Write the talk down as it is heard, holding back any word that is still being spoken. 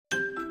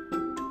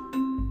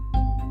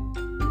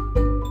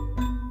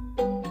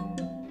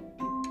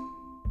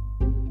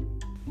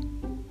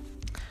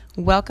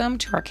Welcome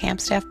to our Camp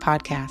Staff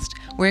Podcast.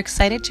 We're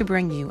excited to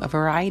bring you a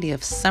variety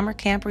of summer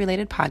camp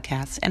related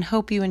podcasts and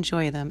hope you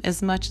enjoy them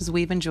as much as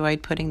we've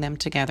enjoyed putting them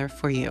together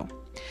for you.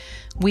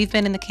 We've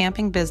been in the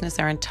camping business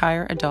our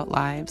entire adult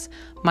lives.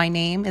 My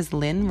name is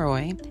Lynn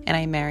Roy, and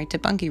I'm married to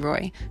Bunky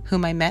Roy,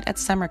 whom I met at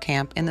summer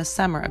camp in the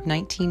summer of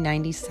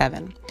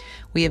 1997.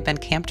 We have been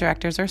camp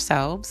directors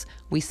ourselves,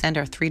 we send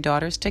our 3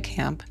 daughters to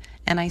camp,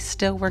 and I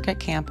still work at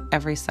camp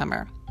every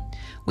summer.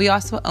 We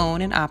also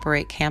own and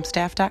operate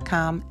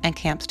campstaff.com and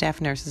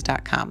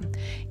campstaffnurses.com.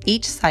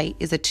 Each site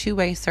is a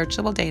two-way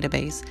searchable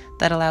database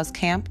that allows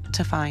camp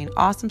to find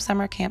awesome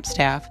summer camp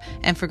staff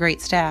and for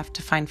great staff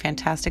to find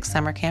fantastic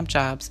summer camp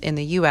jobs in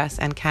the U.S.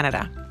 and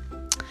Canada.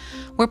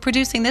 We're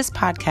producing this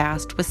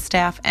podcast with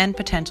staff and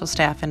potential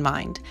staff in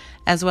mind,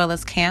 as well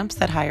as camps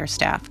that hire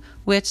staff,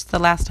 which the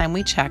last time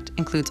we checked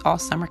includes all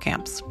summer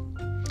camps.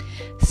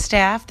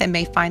 Staff that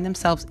may find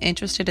themselves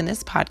interested in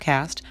this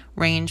podcast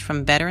range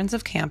from veterans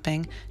of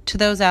camping to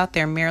those out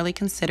there merely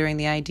considering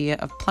the idea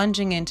of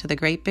plunging into the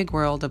great big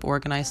world of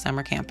organized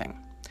summer camping.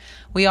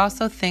 We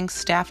also think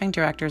staffing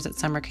directors at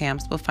summer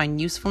camps will find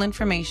useful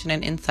information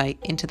and insight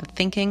into the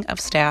thinking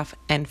of staff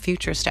and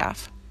future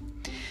staff.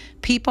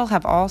 People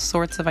have all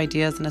sorts of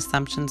ideas and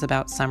assumptions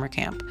about summer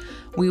camp.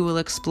 We will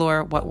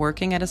explore what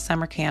working at a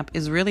summer camp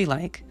is really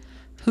like,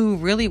 who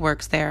really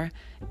works there,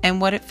 and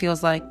what it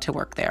feels like to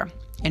work there.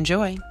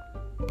 Enjoy.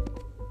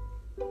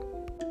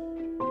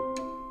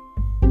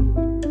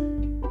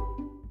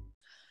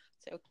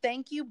 So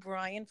thank you,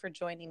 Brian, for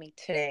joining me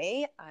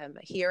today.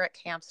 Here at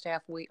Camp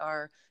Staff, we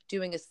are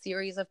doing a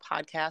series of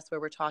podcasts where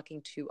we're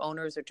talking to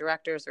owners or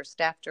directors or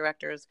staff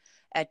directors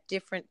at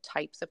different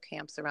types of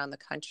camps around the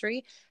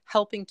country,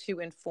 helping to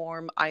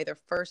inform either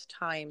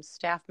first-time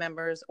staff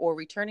members or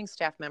returning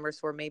staff members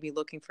who are maybe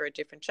looking for a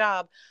different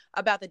job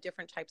about the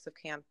different types of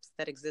camps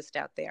that exist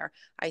out there.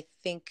 I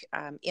think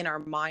in our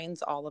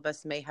minds, all of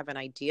us may have an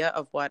idea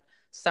of what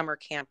summer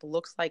camp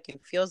looks like and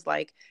feels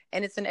like,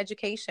 and it's an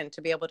education to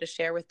be able to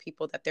share with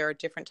people that there are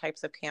different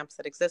types of camps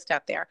that exist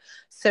out there.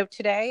 So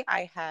today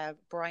I have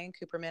Brian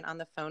Kooperman on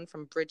the phone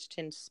from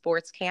Bridgeton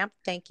Sports Camp.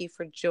 Thank you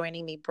for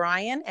joining me,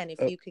 Brian. And if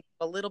you could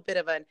give a little bit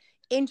of an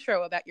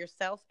intro about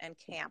yourself and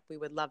camp, we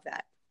would love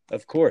that.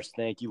 Of course.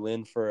 Thank you,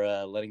 Lynn,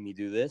 for letting me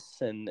do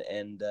this. And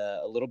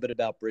a little bit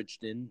about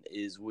Bridgeton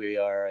is we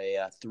are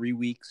a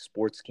 3-week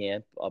sports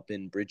camp up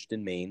in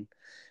Bridgeton, Maine.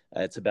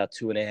 It's about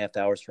 2.5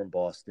 hours from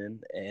Boston.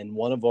 And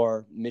one of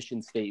our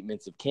mission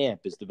statements of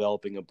camp is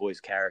developing a boy's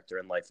character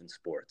and life in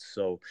sports.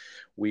 So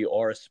we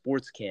are a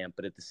sports camp,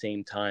 but at the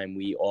same time,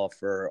 we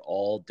offer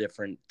all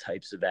different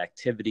types of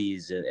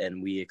activities.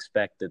 And we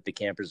expect that the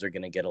campers are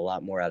going to get a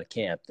lot more out of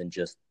camp than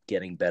just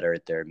getting better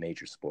at their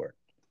major sport.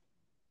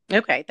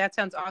 Okay, that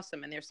sounds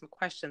awesome. And there's some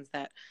questions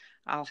that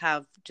I'll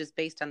have just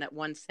based on that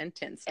one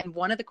sentence. And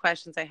one of the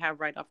questions I have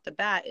right off the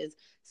bat is,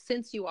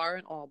 since you are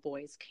an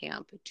all-boys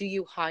camp, do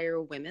you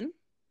hire women?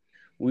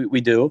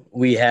 We do.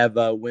 We have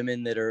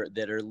women that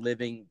are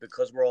living,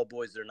 because we're all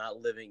boys, they're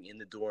not living in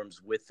the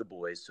dorms with the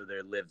boys, so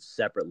they live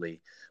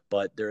separately,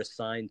 but they're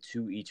assigned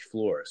to each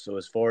floor. So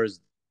as far as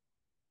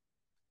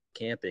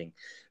camping,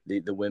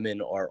 the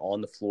women are on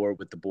the floor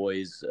with the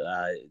boys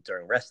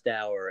during rest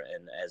hour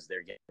and as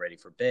they're getting ready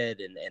for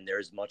bed, and they're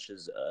as much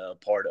as a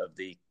part of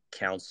the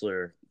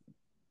counselor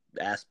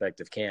aspect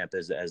of camp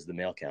as the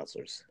male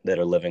counselors that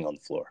are living on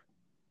the floor.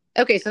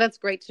 Okay, so that's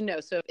great to know.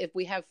 So if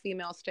we have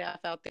female staff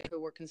out there who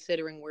were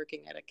considering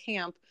working at a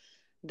camp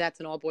that's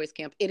an all-boys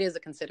camp, it is a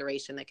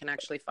consideration. They can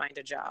actually find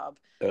a job.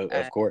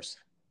 Of course.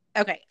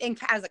 Okay, and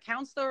as a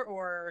counselor,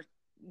 or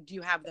do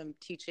you have them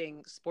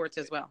teaching sports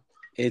as well?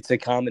 It's a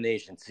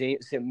combination,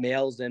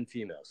 males and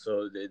females.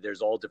 So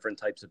there's all different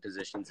types of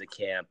positions at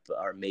camp.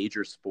 Our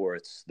major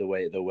sports, the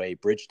way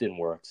Bridgeton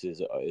works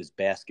is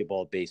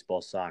basketball,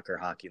 baseball, soccer,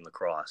 hockey, and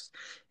lacrosse.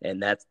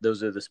 And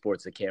those are the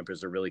sports that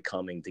campers are really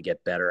coming to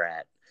get better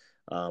at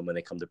when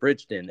they come to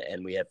Bridgeton.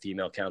 And we have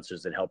female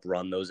counselors that help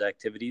run those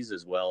activities,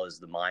 as well as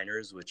the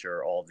minors, which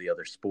are all the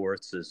other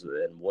sports,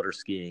 and water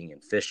skiing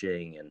and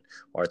fishing and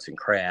arts and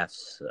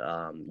crafts.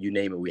 You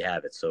name it, we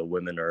have it. So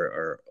women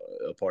are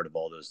a part of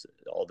all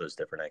those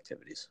different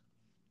activities.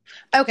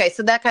 Okay,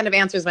 so that kind of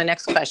answers my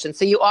next question.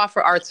 So you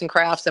offer arts and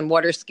crafts and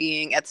water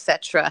skiing,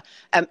 etc.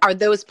 Are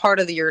those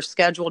part of your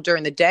schedule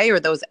during the day, or are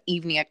those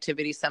evening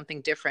activities something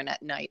different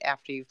at night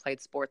after you've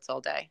played sports all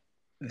day?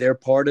 They're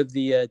part of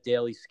the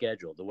daily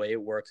schedule. The way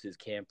it works is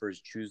campers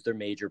choose their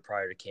major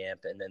prior to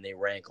camp, and then they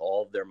rank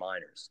all of their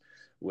minors,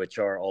 which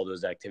are all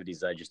those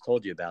activities I just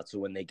told you about. So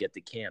when they get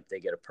to camp,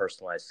 they get a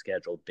personalized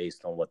schedule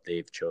based on what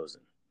they've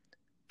chosen.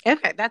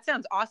 Okay, that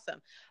sounds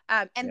awesome.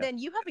 Then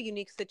you have a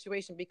unique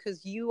situation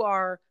because you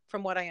are,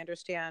 from what I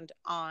understand,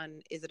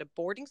 is it a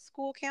boarding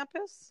school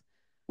campus?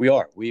 We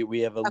are. We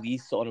have a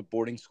lease on a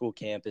boarding school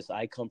campus.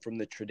 I come from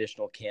the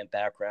traditional camp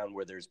background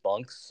where there's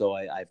bunks, so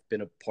I've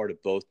been a part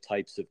of both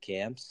types of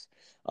camps.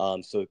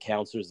 So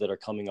counselors that are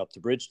coming up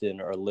to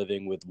Bridgeton are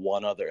living with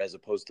one other, as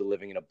opposed to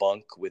living in a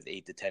bunk with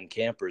 8 to 10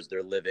 campers.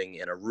 They're living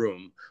in a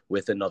room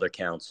with another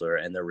counselor,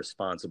 and they're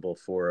responsible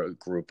for a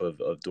group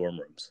of dorm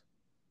rooms.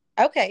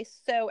 Okay,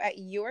 so at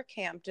your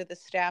camp, do the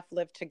staff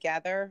live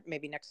together,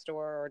 maybe next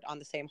door or on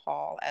the same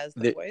hall as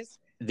the They, boys?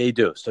 they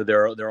do. So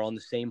they're on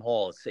the same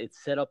hall.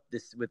 It's set up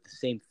this with the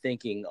same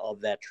thinking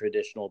of that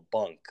traditional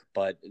bunk,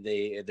 but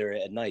they're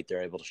at night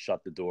they're able to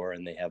shut the door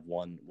and they have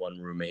one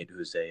roommate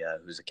who's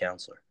a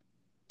counselor.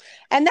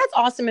 And that's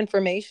awesome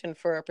information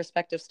for a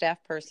prospective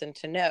staff person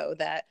to know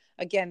that,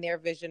 again, their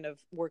vision of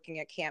working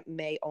at camp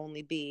may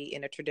only be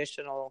in a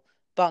traditional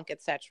bunk,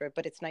 etc.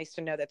 But it's nice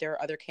to know that there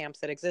are other camps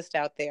that exist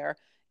out there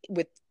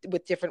with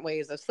different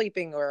ways of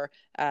sleeping or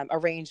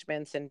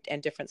arrangements and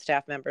different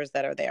staff members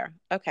that are there.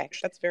 Okay,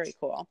 that's very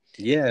cool.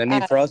 Yeah, I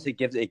mean, for us, Um,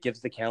 it gives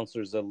the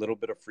counselors a little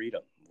bit of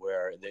freedom.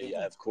 Where they,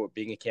 yeah. of course,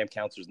 being a camp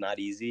counselor is not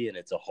easy, and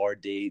it's a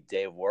hard day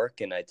of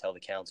work. And I tell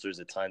the counselors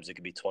at times it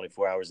could be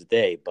 24 hours a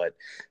day, but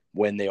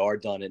when they are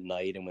done at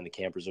night and when the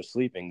campers are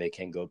sleeping, they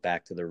can go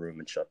back to their room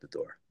and shut the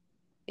door.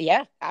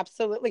 Yeah,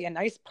 absolutely. A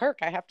nice perk,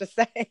 I have to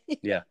say.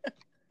 Yeah,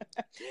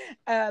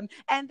 And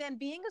then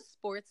being a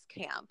sports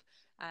camp,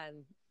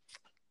 um,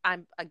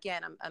 I'm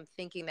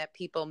thinking that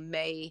people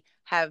may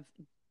have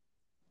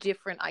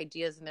different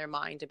ideas in their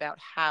mind about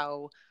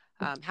how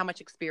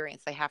much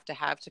experience they have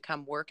to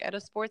come work at a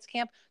sports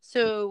camp.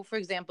 So, for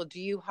example, do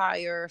you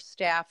hire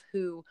staff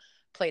who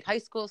played high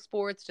school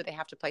sports? Do they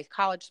have to play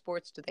college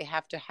sports? Do they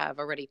have to have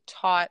already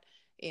taught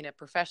in a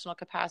professional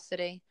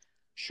capacity?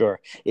 sure.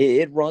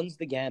 It runs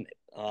the gamut.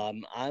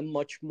 I'm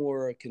much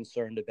more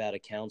concerned about a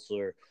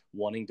counselor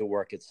wanting to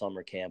work at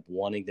summer camp,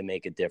 wanting to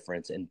make a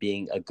difference, and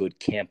being a good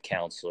camp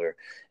counselor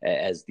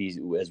as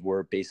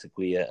we're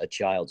basically a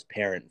child's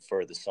parent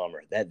for the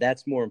summer.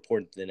 That's more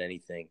important than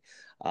anything.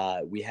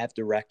 We have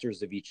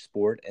directors of each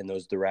sport, and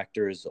those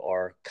directors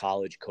are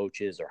college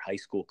coaches or high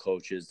school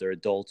coaches. They're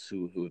adults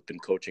who have been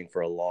coaching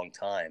for a long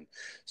time.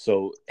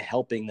 So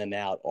helping them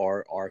out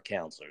are our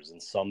counselors,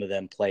 and some of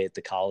them play at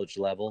the college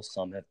level.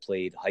 Some have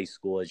played high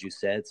school, as you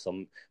said.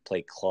 Some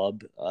play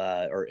club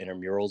or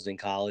intramurals in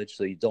college.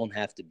 So you don't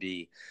have to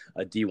be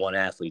a D1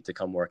 athlete to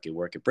come work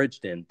at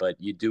Bridgeton, but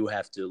you do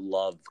have to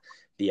love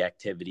the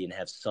activity and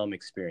have some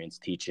experience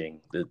teaching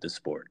the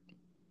sport.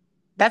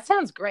 That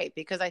sounds great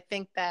because I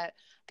think that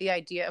the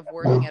idea of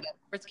working at a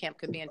sports camp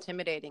could be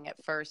intimidating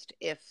at first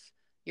if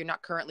you're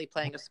not currently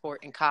playing a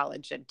sport in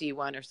college at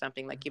D1 or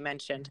something like you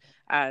mentioned.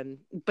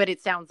 But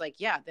it sounds like,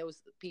 yeah,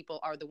 those people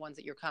are the ones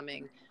that are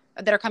coming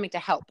to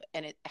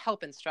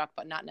help instruct,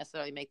 but not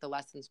necessarily make the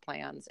lessons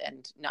plans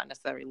and not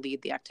necessarily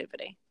lead the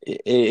activity.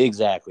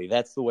 Exactly.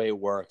 That's the way it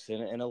works.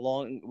 And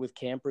along with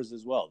campers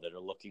as well that are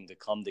looking to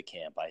come to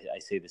camp, I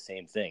say the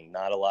same thing.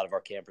 Not a lot of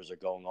our campers are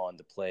going on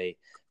to play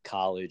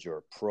college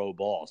or pro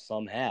ball.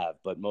 Some have,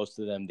 but most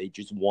of them, they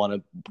just want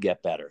to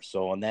get better.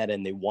 So on that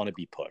end, they want to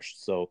be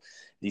pushed. So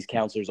these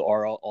counselors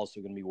are also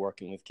going to be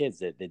working with kids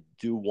that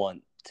do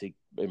want to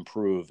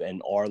improve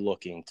and are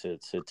looking to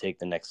take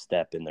the next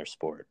step in their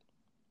sport.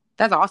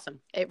 That's awesome.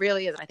 It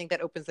really is. I think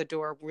that opens the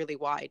door really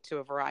wide to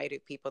a variety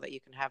of people that you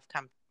can have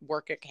come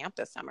work at camp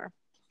this summer.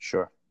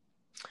 Sure.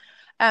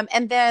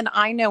 And then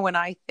I know when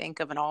I think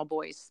of an all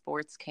boys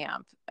sports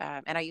camp,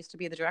 and I used to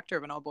be the director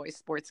of an all boys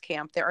sports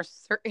camp, there are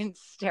certain Which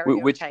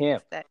stereotypes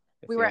camp? that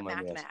If we you were don't at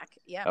mind me asking. Mackinac.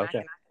 Yeah, Okay.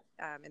 Mackinac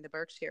in the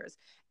Berkshires.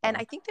 And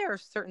Uh-huh. I think there are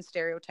certain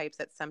stereotypes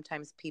that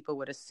sometimes people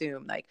would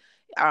assume, like,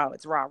 oh,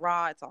 it's rah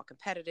rah, it's all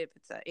competitive,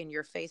 it's a in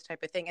your face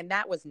type of thing. And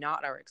that was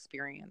not our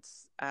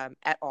experience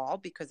at all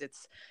because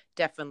it's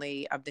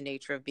definitely of the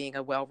nature of being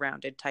a well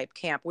rounded type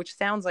camp, which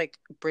sounds like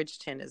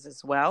Bridgeton is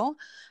as well.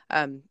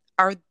 Um,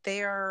 are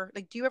there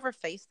like do you ever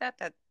face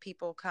that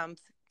people come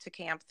to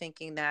camp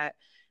thinking that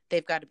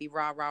they've got to be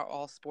rah rah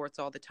all sports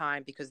all the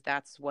time because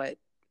that's what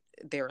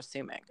they're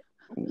assuming?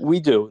 We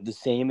do the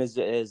same as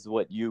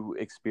what you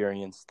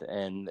experienced,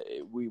 and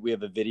we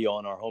have a video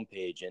on our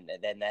homepage, and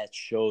then that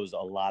shows a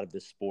lot of the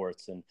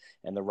sports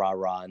and the rah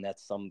rah, and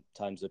that's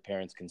sometimes the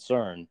parents'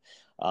 concern.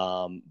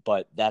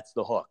 But that's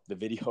the hook. The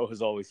video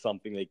is always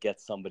something that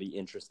gets somebody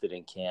interested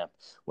in camp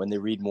when they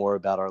read more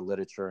about our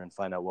literature and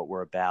find out what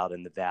we're about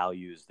and the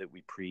values that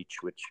we preach.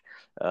 Which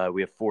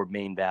we have four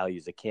main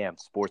values at camp: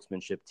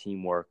 sportsmanship,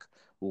 teamwork,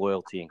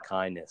 loyalty, and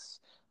kindness.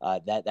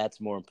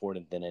 That's more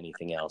important than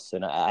anything else.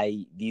 And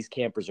these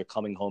campers are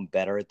coming home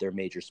better at their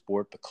major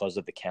sport because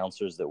of the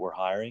counselors that we're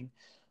hiring.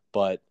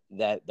 But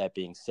that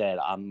being said,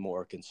 I'm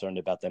more concerned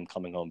about them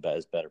coming home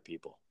as better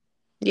people.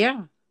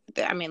 Yeah.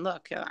 I mean,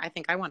 look, I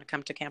think I want to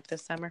come to camp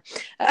this summer.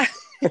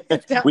 We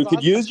Sounds could awesome.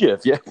 use you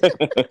if you.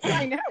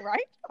 I know,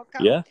 right? I'll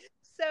come. Yeah.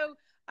 So,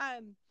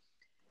 um,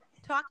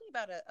 talking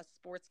about a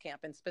sports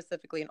camp and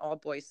specifically an all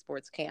boys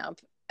sports camp,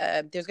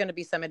 there's going to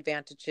be some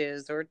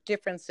advantages or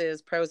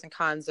differences, pros and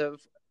cons of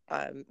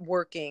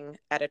working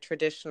at a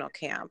traditional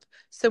camp.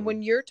 So Mm-hmm.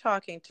 when you're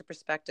talking to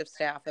prospective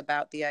staff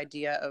about the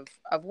idea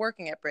of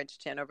working at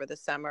Bridgeton over the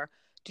summer,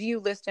 do you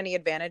list any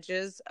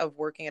advantages of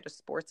working at a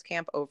sports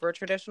camp over a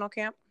traditional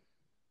camp?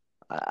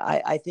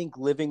 I think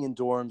living in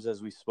dorms,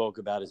 as we spoke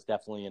about, is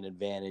definitely an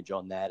advantage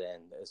on that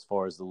end as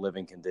far as the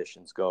living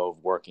conditions go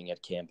of working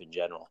at camp in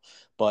general.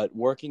 But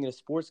working at a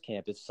sports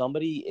camp,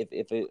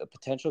 if a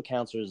potential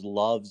counselor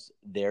loves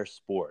their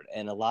sport,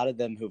 and a lot of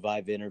them who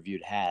I've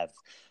interviewed have,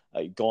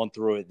 gone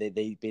through it,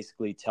 they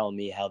basically tell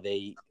me how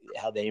they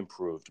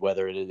improved,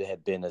 whether it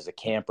had been as a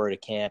camper at a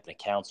camp and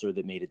a counselor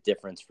that made a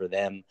difference for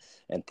them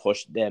and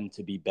pushed them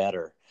to be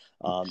better.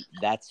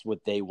 That's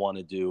what they want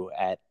to do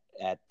at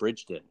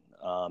Bridgeton.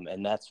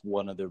 And that's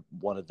one of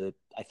the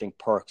I think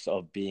perks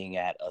of being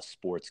at a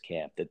sports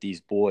camp, that these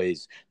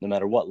boys, no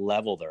matter what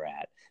level they're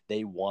at,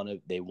 they want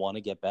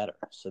to get better.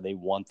 So they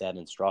want that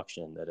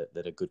instruction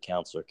that a good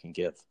counselor can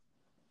give.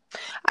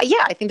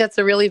 Yeah, I think that's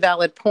a really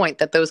valid point,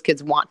 that those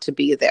kids want to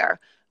be there,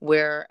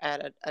 where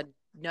at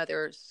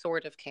another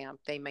sort of camp,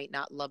 they might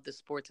not love the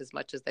sports as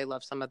much as they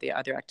love some of the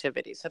other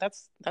activities. So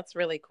that's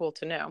really cool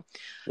to know.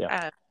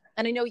 Yeah.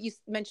 And I know you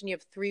mentioned you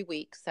have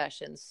 3-week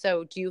sessions.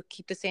 So do you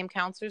keep the same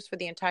counselors for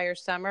the entire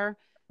summer?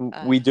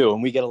 We do,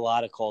 and we get a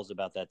lot of calls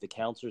about that. The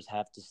counselors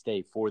have to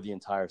stay for the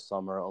entire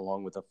summer,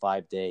 along with a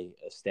 5-day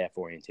staff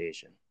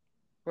orientation.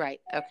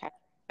 Right.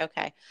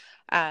 Okay.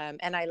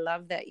 And I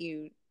love that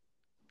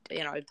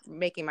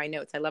making my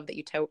notes, I love that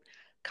you took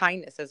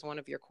kindness as one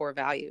of your core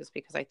values,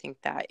 because I think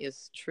that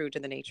is true to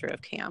the nature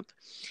of camp.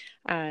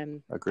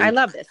 Agreed. I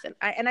love this.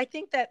 And I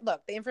think that,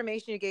 look, the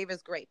information you gave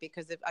is great,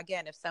 because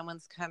if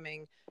someone's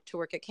coming to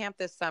work at camp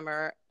this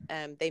summer,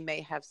 they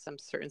may have some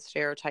certain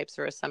stereotypes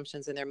or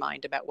assumptions in their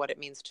mind about what it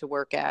means to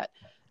work at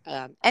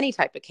any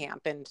type of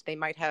camp. And they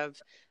might have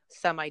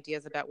some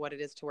ideas about what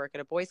it is to work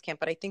at a boys camp.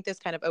 But I think this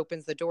kind of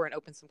opens the door and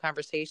opens some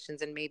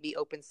conversations, and maybe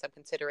opens some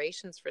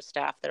considerations for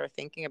staff that are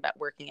thinking about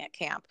working at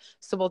camp.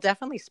 So we'll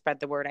definitely spread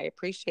the word. I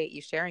appreciate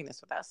you sharing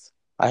this with us.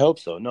 I hope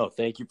so. No,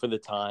 thank you for the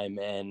time.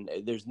 And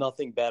there's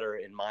nothing better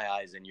in my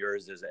eyes and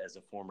yours as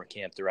a former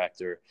camp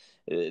director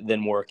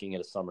than working at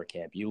a summer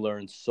camp. You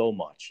learn so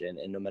much, and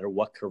no matter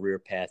what career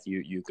path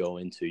you go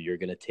into, you're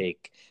going to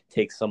take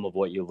some of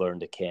what you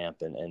learned at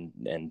camp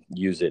and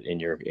use it in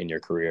your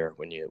career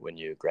when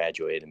you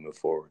graduate and move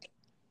forward.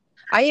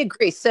 I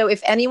agree. So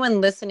if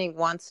anyone listening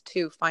wants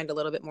to find a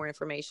little bit more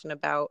information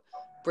about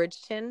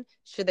Bridgeton,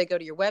 should they go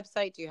to your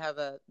website? Do you have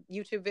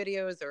YouTube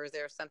videos, or is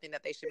there something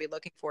that they should be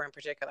looking for in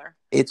particular?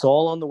 It's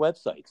all on the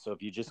website. So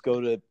if you just go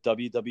to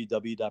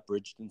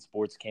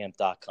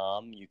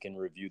www.bridgetonsportscamp.com, you can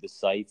review the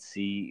site,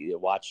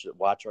 watch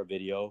our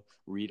video,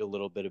 read a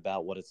little bit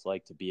about what it's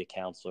like to be a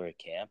counselor at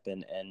camp,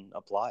 and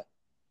apply.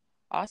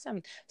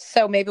 Awesome.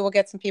 So maybe we'll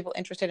get some people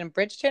interested in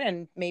Bridgeton,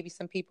 and maybe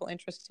some people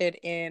interested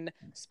in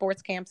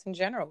sports camps in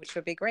general, which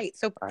would be great.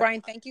 So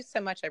Brian, thank you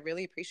so much. I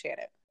really appreciate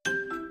it.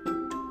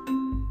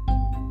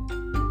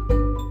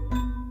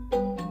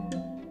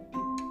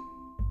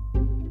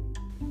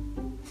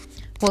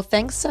 Well,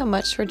 thanks so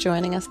much for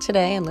joining us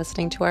today and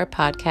listening to our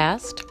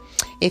podcast.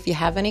 If you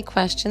have any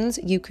questions,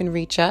 you can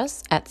reach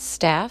us at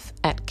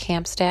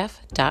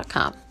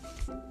staff@campstaff.com.